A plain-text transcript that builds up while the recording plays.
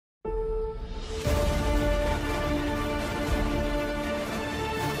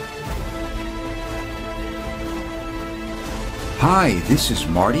Hi, this is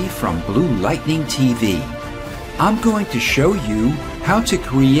Marty from Blue Lightning TV. I'm going to show you how to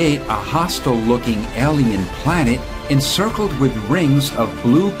create a hostile-looking alien planet encircled with rings of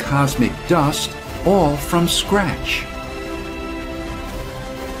blue cosmic dust, all from scratch.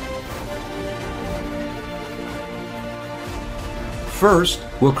 First,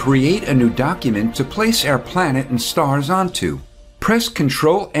 we'll create a new document to place our planet and stars onto. Press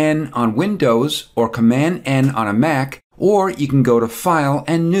Ctrl-N on Windows or Command-N on a Mac, or you can go to File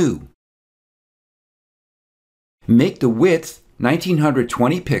and New. Make the width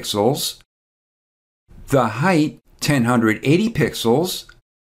 1920 pixels, the height 1080 pixels,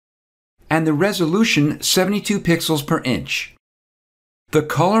 and the resolution 72 pixels per inch. The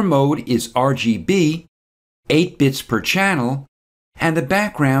color mode is RGB, 8 bits per channel, and the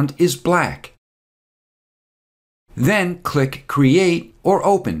background is black. Then click Create or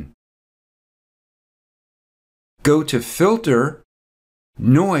Open. Go to Filter,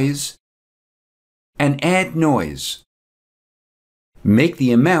 Noise, and Add Noise. Make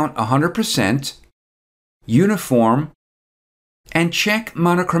the amount 100%, Uniform, and check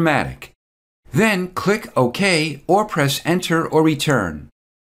Monochromatic. Then click OK or press Enter or Return.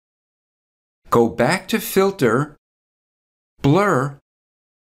 Go back to Filter, Blur,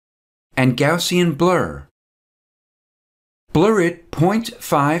 and Gaussian Blur. Blur it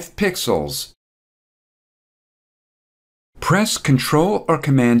 0.5 pixels. Press Ctrl or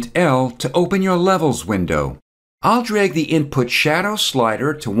Command-L to open your Levels window. I'll drag the input shadow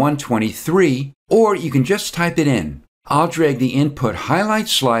slider to 123, or you can just type it in. I'll drag the input highlight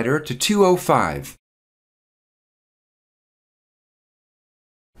slider to 205.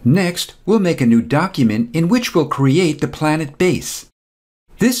 Next, we'll make a new document in which we'll create the planet base.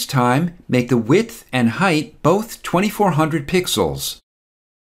 This time, make the width and height both 2400 pixels.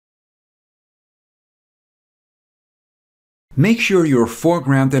 Make sure your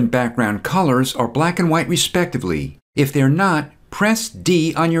foreground and background colors are black and white respectively. If they're not, press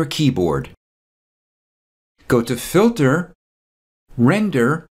D on your keyboard. Go to Filter,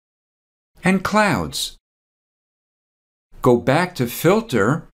 Render, and Clouds. Go back to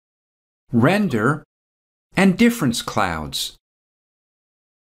Filter, Render, and Difference Clouds.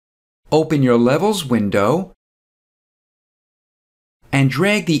 Open your Levels window and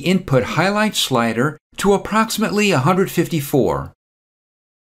drag the input highlight slider to approximately 154.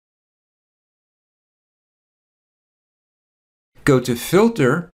 Go to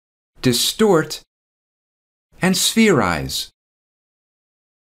Filter, Distort, and Spherize.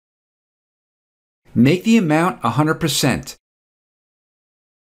 Make the amount 100%.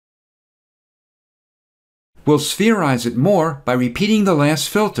 We'll spherize it more by repeating the last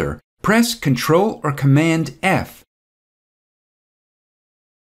filter. Press Ctrl or Command F.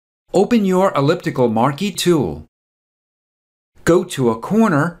 Open your elliptical marquee tool. Go to a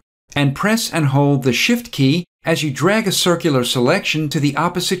corner and press and hold the Shift key as you drag a circular selection to the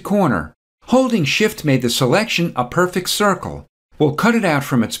opposite corner. Holding Shift made the selection a perfect circle. We'll cut it out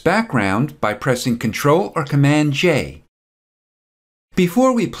from its background by pressing Ctrl or Command J.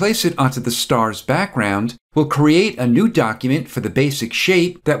 Before we place it onto the star's background, we'll create a new document for the basic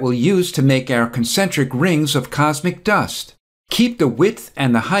shape that we'll use to make our concentric rings of cosmic dust. Keep the width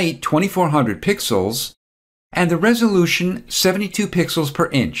and the height 2400 pixels and the resolution 72 pixels per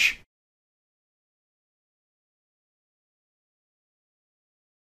inch.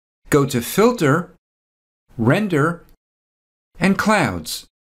 Go to Filter, Render, and Clouds.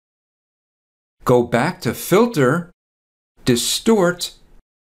 Go back to Filter, Distort,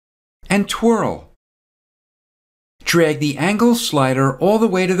 and Twirl. Drag the angle slider all the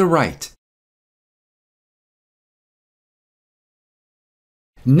way to the right.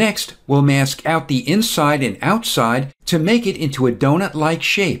 Next, we'll mask out the inside and outside to make it into a donut-like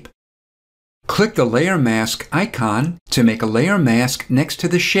shape. Click the Layer Mask icon to make a layer mask next to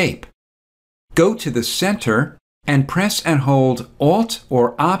the shape. Go to the center and press and hold Alt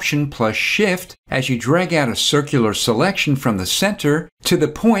or Option plus Shift as you drag out a circular selection from the center to the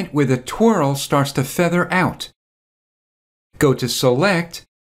point where the twirl starts to feather out. Go to Select,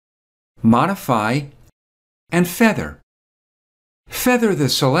 Modify, and Feather. Feather the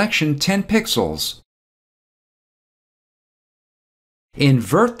selection 10 pixels.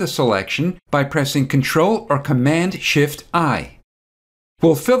 Invert the selection by pressing Ctrl or Command-Shift-I.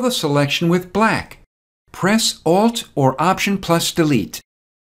 We'll fill the selection with black. Press Alt or Option plus Delete.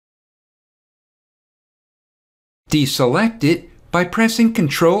 Deselect it by pressing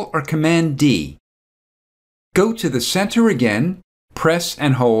Ctrl or Command-D. Go to the center again, press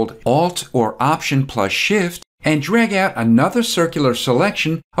and hold Alt or Option plus Shift, and drag out another circular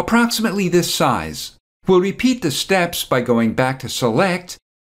selection approximately this size. We'll repeat the steps by going back to Select,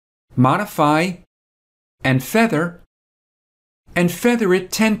 Modify, and Feather it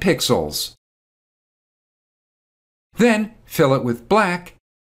 10 pixels. Then fill it with black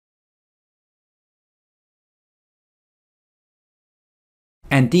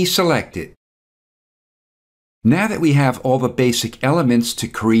and deselect it. Now that we have all the basic elements to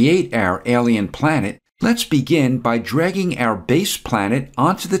create our alien planet, let's begin by dragging our base planet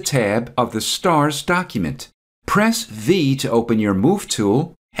onto the tab of the Stars document. Press V to open your Move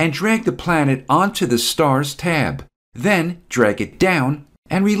tool and drag the planet onto the Stars tab. Then drag it down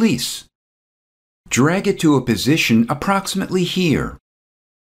and release. Drag it to a position approximately here.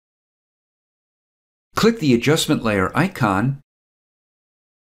 Click the Adjustment Layer icon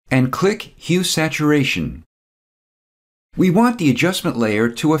and click Hue Saturation. We want the adjustment layer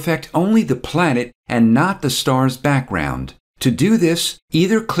to affect only the planet and not the star's background. To do this,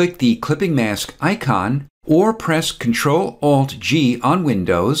 either click the Clipping Mask icon or press Ctrl-Alt-G on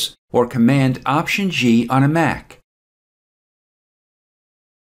Windows or Command-Option-G on a Mac.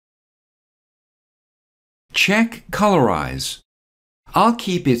 Check Colorize. I'll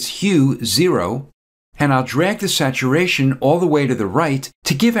keep its hue 0, and I'll drag the saturation all the way to the right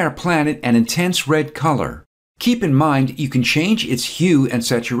to give our planet an intense red color. Keep in mind you can change its hue and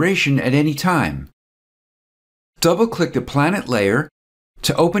saturation at any time. Double-click the planet layer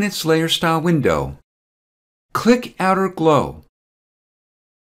to open its layer style window. Click Outer Glow.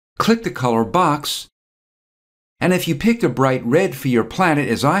 Click the color box, and if you picked a bright red for your planet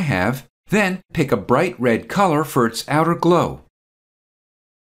as I have, then pick a bright red color for its outer glow.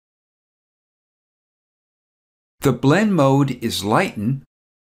 The blend mode is Lighten,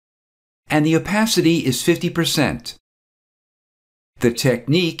 and the opacity is 50%. The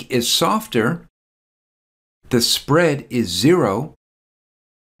technique is Softer, the spread is 0,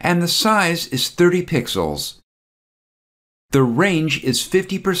 and the size is 30 pixels. The range is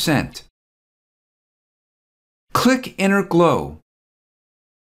 50%. Click Inner Glow.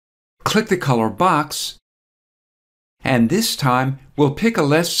 Click the color box, and this time we'll pick a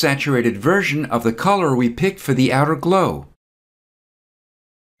less saturated version of the color we picked for the outer glow.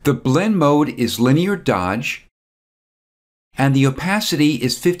 The blend mode is Linear Dodge, and the opacity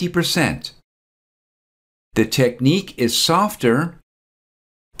is 50%. The technique is Softer,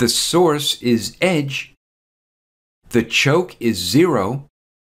 the source is Edge, the choke is 0,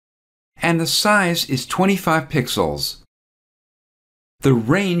 and the size is 25 pixels. The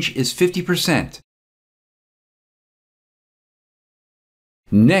range is 50%.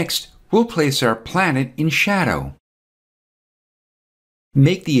 Next, we'll place our planet in shadow.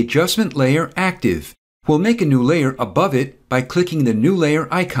 Make the adjustment layer active. We'll make a new layer above it by clicking the New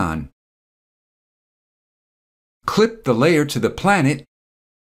Layer icon. Clip the layer to the planet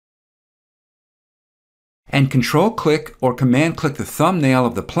and Control-click or Command-click the thumbnail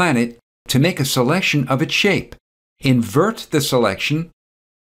of the planet to make a selection of its shape. Invert the selection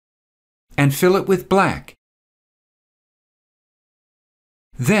and fill it with black.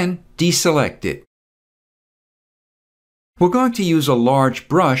 Then deselect it. We're going to use a large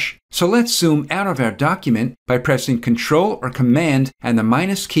brush, so let's zoom out of our document by pressing Ctrl or Command and the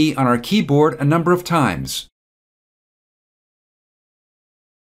minus key on our keyboard a number of times.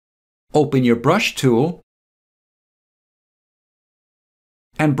 Open your brush tool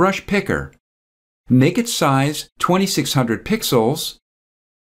and brush picker. Make its size 2600 pixels,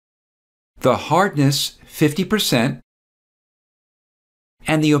 the hardness 50%,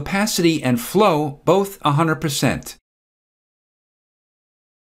 and the opacity and flow both 100%.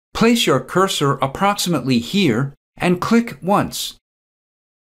 Place your cursor approximately here and click once.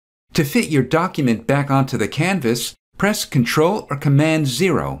 To fit your document back onto the canvas, press Ctrl or Command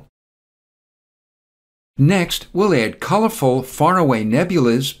 0. Next, we'll add colorful, faraway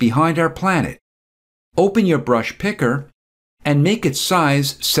nebulas behind our planet. Open your brush picker and make its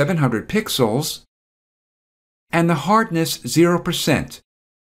size 700 pixels and the hardness 0%.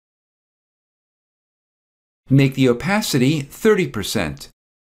 Make the opacity 30%.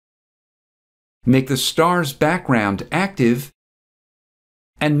 Make the star's background active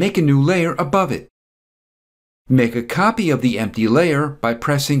and make a new layer above it. Make a copy of the empty layer by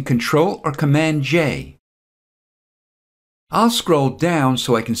pressing Ctrl or Command J. I'll scroll down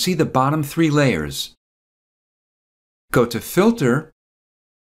so I can see the bottom 3 layers. Go to Filter,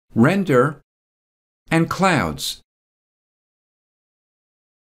 Render, and Clouds.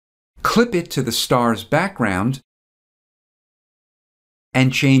 Clip it to the star's background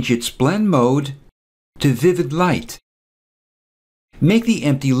and change its blend mode to Vivid Light. Make the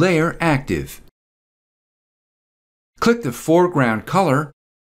empty layer active. Click the foreground color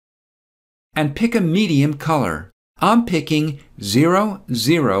and pick a medium color. I'm picking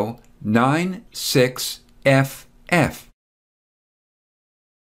 0096FF.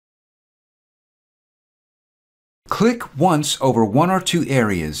 Click once over one or two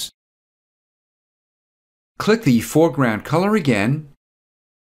areas. Click the foreground color again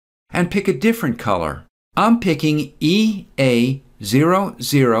and pick a different color. I'm picking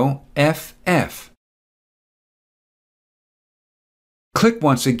EA00FF. Click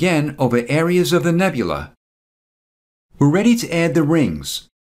once again over areas of the nebula. We're ready to add the rings.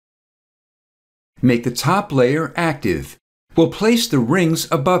 Make the top layer active. We'll place the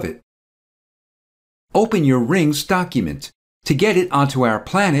rings above it. Open your rings document. To get it onto our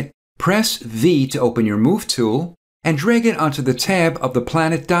planet, press V to open your Move tool and drag it onto the tab of the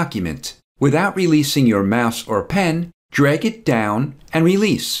planet document. Without releasing your mouse or pen, drag it down and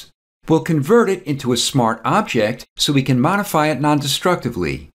release. We'll convert it into a smart object so we can modify it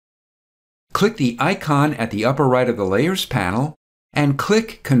non-destructively. Click the icon at the upper right of the Layers panel and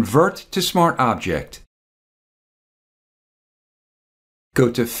click Convert to Smart Object.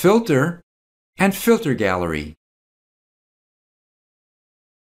 Go to Filter and Filter Gallery.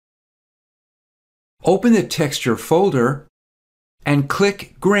 Open the Texture folder and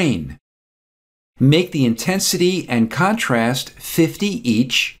click Grain. Make the intensity and contrast 50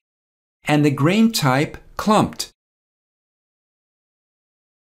 each and the grain type clumped.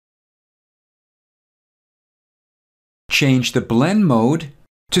 Change the blend mode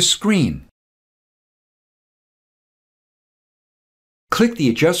to screen. Click the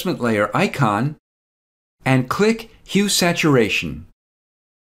adjustment layer icon and click Hue Saturation.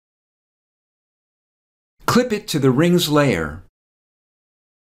 Clip it to the rings layer.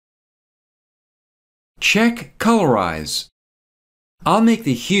 Check Colorize. I'll make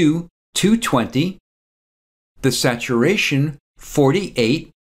the hue 220, the saturation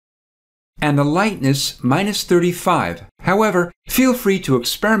 48, and the lightness -35. However, feel free to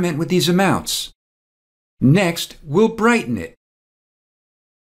experiment with these amounts. Next, we'll brighten it.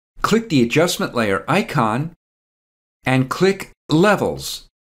 Click the adjustment layer icon and click Levels.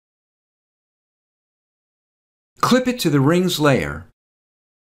 Clip it to the rings layer.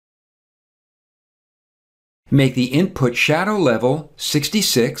 Make the input shadow level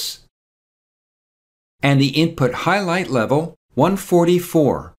 66 and the input highlight level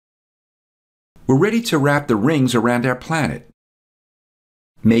 144. We're ready to wrap the rings around our planet.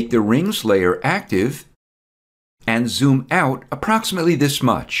 Make the rings layer active and zoom out approximately this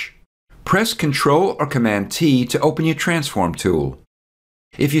much. Press Ctrl or Command T to open your Transform tool.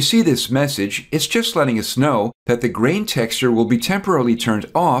 If you see this message, it's just letting us know that the grain texture will be temporarily turned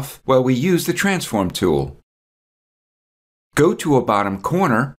off while we use the Transform tool. Go to a bottom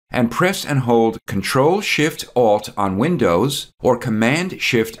corner and press and hold Ctrl-Shift-Alt on Windows or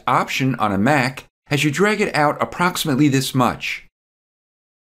Command-Shift-Option on a Mac as you drag it out approximately this much.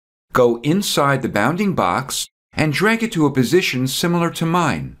 Go inside the bounding box and drag it to a position similar to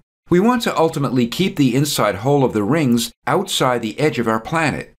mine. We want to ultimately keep the inside hole of the rings outside the edge of our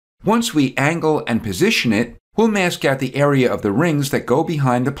planet. Once we angle and position it, we'll mask out the area of the rings that go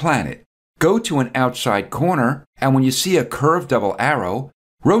behind the planet. Go to an outside corner, and when you see a curved double arrow,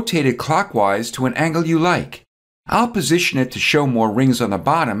 rotate it clockwise to an angle you like. I'll position it to show more rings on the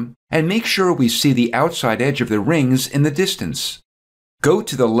bottom and make sure we see the outside edge of the rings in the distance. Go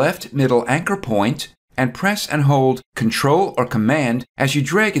to the left middle anchor point and press and hold Ctrl or Command as you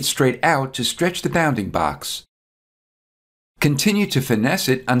drag it straight out to stretch the bounding box. Continue to finesse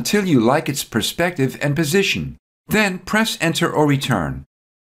it until you like its perspective and position. Then press Enter or Return.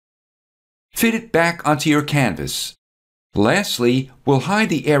 Fit it back onto your canvas. Lastly, we'll hide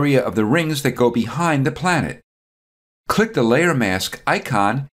the area of the rings that go behind the planet. Click the Layer Mask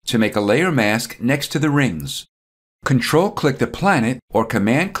icon to make a layer mask next to the rings. Control-click the planet or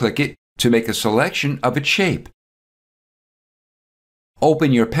Command-click it to make a selection of its shape.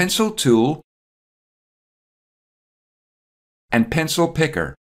 Open your Pencil tool and Pencil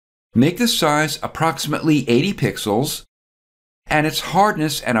Picker. Make the size approximately 80 pixels and its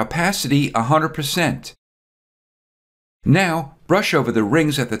hardness and opacity 100%. Now, brush over the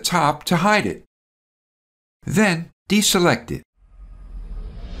rings at the top to hide it. Then, deselect it.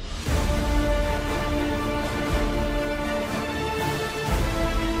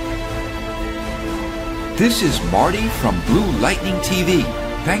 This is Marty from Blue Lightning TV.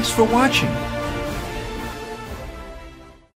 Thanks for watching.